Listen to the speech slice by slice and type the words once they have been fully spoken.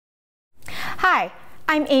Hi,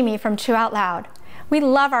 I'm Amy from Chew Out Loud. We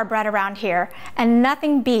love our bread around here, and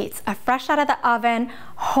nothing beats a fresh out of the oven,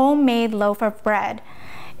 homemade loaf of bread.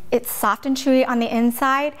 It's soft and chewy on the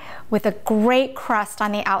inside with a great crust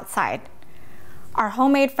on the outside. Our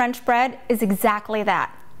homemade French bread is exactly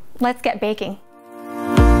that. Let's get baking.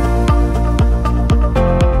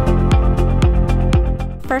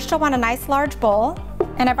 First, you'll want a nice large bowl,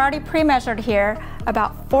 and I've already pre-measured here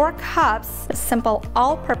about 4 cups of simple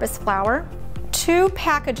all-purpose flour, 2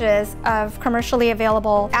 packages of commercially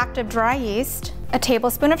available active dry yeast, a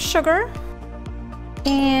tablespoon of sugar,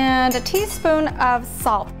 and a teaspoon of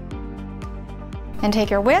salt. And take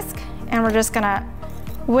your whisk, and we're just gonna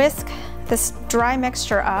whisk this dry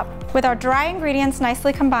mixture up. With our dry ingredients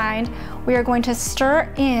nicely combined, we are going to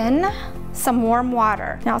stir in some warm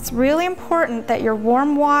water. Now it's really important that your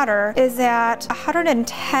warm water is at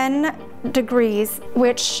 110 degrees,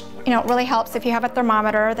 which really helps if you have a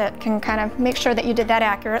thermometer that can kind of make sure that you did that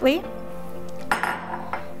accurately.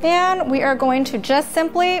 And we are going to just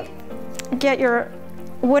simply get your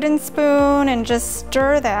wooden spoon and just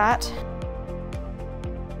stir that.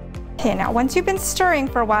 Okay, now once you've been stirring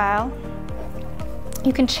for a while,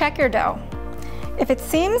 you can check your dough. If it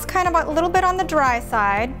seems kind of a little bit on the dry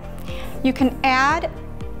side, you can add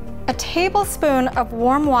a tablespoon of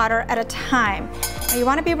warm water at a time. Now you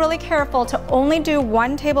want to be really careful to only do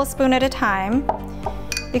 1 tablespoon at a time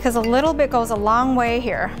because a little bit goes a long way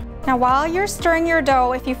here. Now while you're stirring your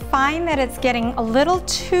dough, if you find that it's getting a little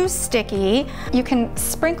too sticky, you can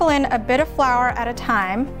sprinkle in a bit of flour at a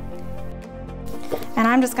time. And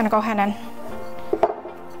I'm just going to go ahead and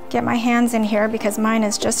get my hands in here because mine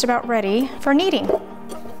is just about ready for kneading.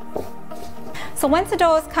 So once the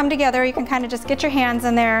dough has come together, you can kind of just get your hands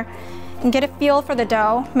in there and get a feel for the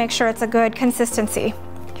dough. Make sure it's a good consistency.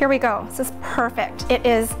 Here we go. This is perfect. It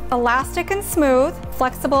is elastic and smooth,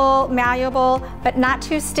 flexible, malleable, but not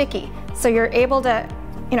too sticky. So you're able to,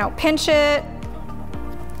 pinch it,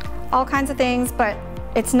 all kinds of things, but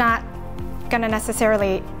it's not gonna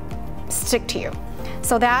necessarily stick to you.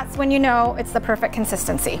 So that's when you know it's the perfect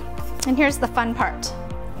consistency. And here's the fun part.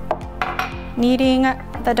 Kneading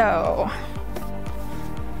the dough.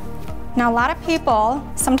 Now a lot of people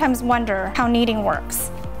sometimes wonder how kneading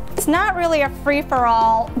works. It's not really a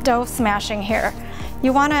free-for-all dough smashing here.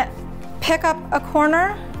 You want to pick up a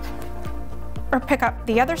corner or pick up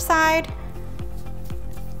the other side,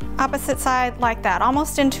 opposite side like that,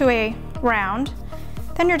 almost into a round.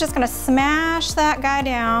 Then you're just going to smash that guy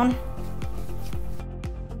down.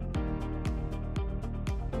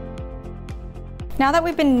 Now that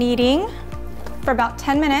we've been kneading for about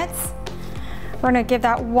 10 minutes, we're gonna give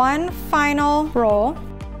that one final roll.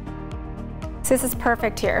 So this is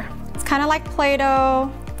perfect here. It's kind of like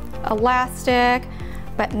Play-Doh, elastic,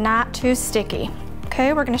 but not too sticky.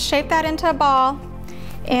 Okay, we're gonna shape that into a ball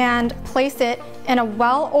and place it in a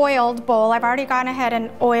well-oiled bowl. I've already gone ahead and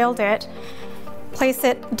oiled it. Place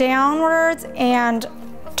it downwards and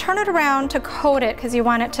turn it around to coat it because you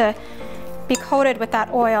want it to be coated with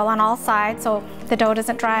that oil on all sides so the dough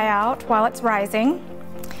doesn't dry out while it's rising.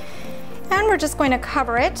 And we're just going to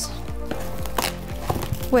cover it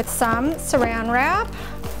with some saran wrap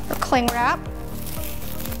or cling wrap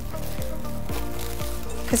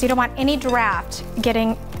because you don't want any draft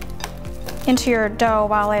getting into your dough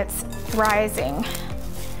while it's rising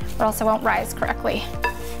or else it won't rise correctly.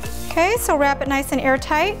 Okay, so wrap it nice and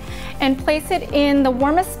airtight and place it in the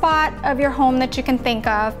warmest spot of your home that you can think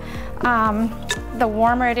of. The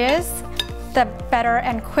warmer it is, the better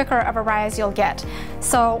and quicker of a rise you'll get.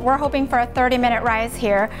 So we're hoping for a 30-minute rise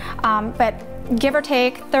here, but give or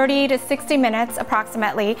take 30 to 60 minutes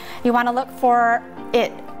approximately. You want to look for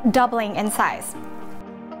it doubling in size.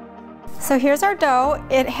 So here's our dough.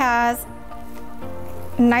 It has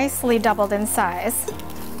nicely doubled in size.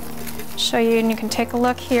 Show you, and you can take a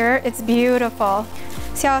look here. It's beautiful.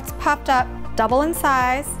 See how it's puffed up, double in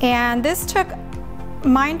size, and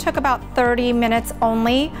mine took about 30 minutes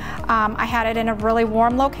only. I had it in a really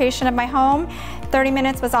warm location of my home. 30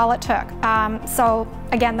 minutes was all it took. So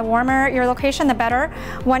again, the warmer your location, the better.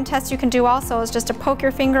 One test you can do also is just to poke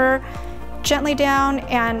your finger gently down,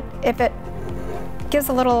 and if it gives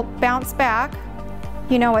a little bounce back,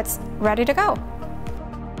 you know it's ready to go.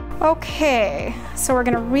 Okay, so we're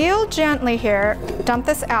gonna real gently here dump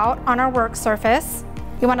this out on our work surface.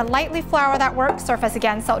 You want to lightly flour that work surface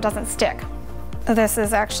again so it doesn't stick. This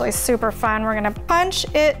is actually super fun. We're gonna punch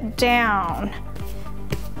it down.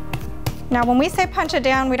 Now when we say punch it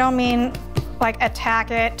down, we don't mean like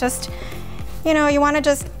attack it. Just, you want to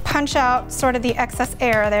just punch out sort of the excess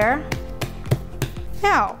air there.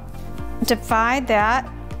 Now, divide that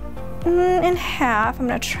in half. I'm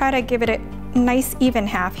gonna try to give it nice even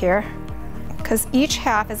half here, because each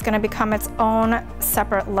half is going to become its own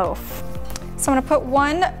separate loaf. So I'm going to put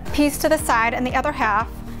one piece to the side and the other half,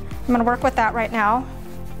 I'm going to work with that right now.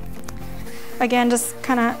 Again, just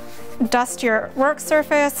kind of dust your work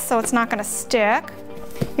surface so it's not going to stick.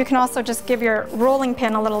 You can also just give your rolling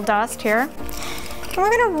pin a little dust here. And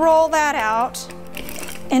we're going to roll that out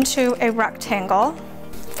into a rectangle,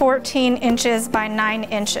 14 inches by 9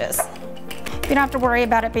 inches. You don't have to worry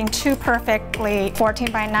about it being too perfectly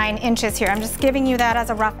 14 by 9 inches here. I'm just giving you that as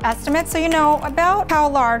a rough estimate so you know about how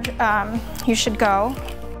large you should go.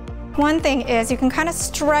 One thing is you can kind of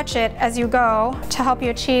stretch it as you go to help you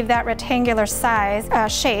achieve that rectangular size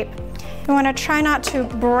shape. You want to try not to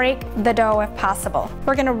break the dough if possible.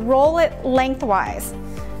 We're going to roll it lengthwise.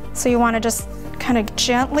 So you want to just kind of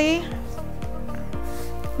gently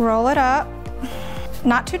roll it up.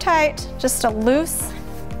 Not too tight, just a loose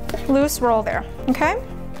roll there, okay?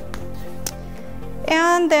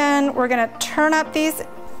 And then we're going to turn up these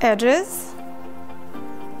edges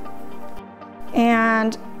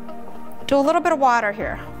and do a little bit of water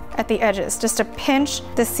here at the edges just to pinch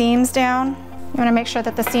the seams down. You want to make sure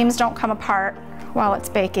that the seams don't come apart while it's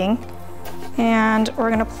baking. And we're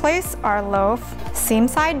going to place our loaf seam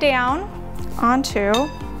side down onto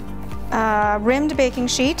a rimmed baking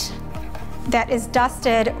sheet that is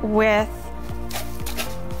dusted with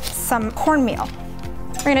some cornmeal.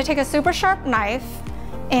 We're going to take a super sharp knife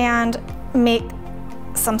and make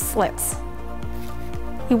some slits.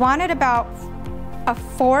 You want it about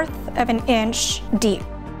 1/4 of an inch deep.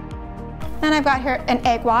 Then I've got here an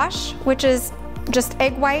egg wash, which is just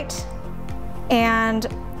egg white and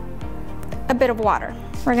a bit of water.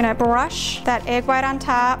 We're gonna brush that egg white on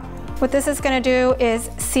top. What this is gonna do is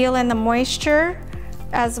seal in the moisture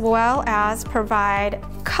as well as provide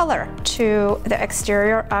color to the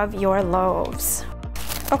exterior of your loaves.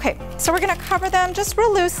 Okay, so we're gonna cover them just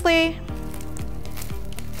real loosely.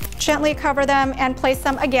 Gently cover them and place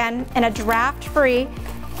them again in a draft-free,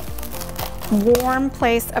 warm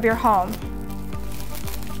place of your home.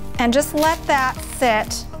 And just let that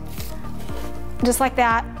sit, just like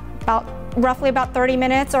that, roughly about 30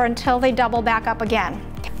 minutes or until they double back up again.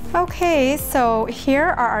 Okay, so here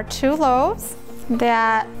are our 2 loaves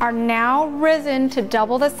that are now risen to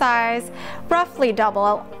double the size, roughly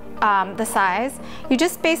double the size. You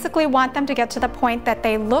just basically want them to get to the point that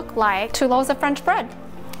they look like 2 loaves of French bread.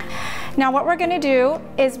 Now what we're going to do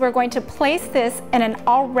is we're going to place this in an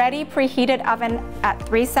already preheated oven at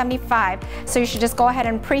 375. So you should just go ahead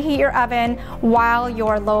and preheat your oven while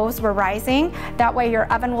your loaves were rising. That way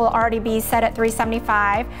your oven will already be set at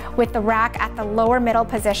 375 with the rack at the lower middle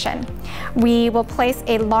position. We will place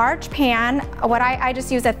a large pan. I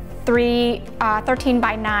just use a 13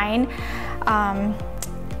 by 9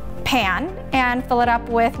 pan and fill it up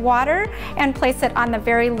with water and place it on the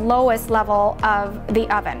very lowest level of the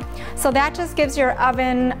oven. So that just gives your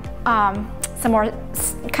oven some more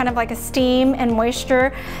kind of like a steam and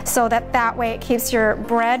moisture so that way it keeps your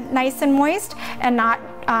bread nice and moist and not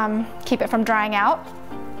keep it from drying out.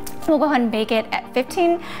 We'll go ahead and bake it at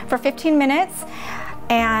for 15 minutes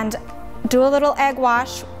and do a little egg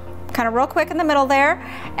wash kind of real quick in the middle there,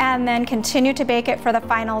 and then continue to bake it for the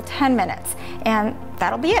final 10 minutes. And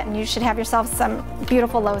that'll be it, and you should have yourself some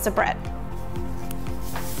beautiful loaves of bread.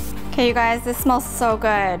 Okay, you guys, this smells so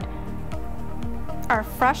good. Our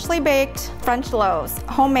freshly baked French loaves,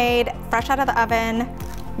 homemade, fresh out of the oven,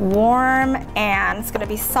 warm, and it's gonna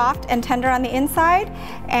be soft and tender on the inside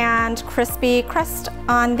and crispy crust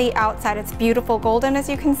on the outside. It's beautiful golden, as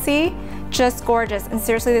you can see, just gorgeous. And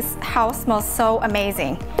seriously, this house smells so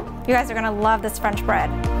amazing. You guys are gonna love this French bread.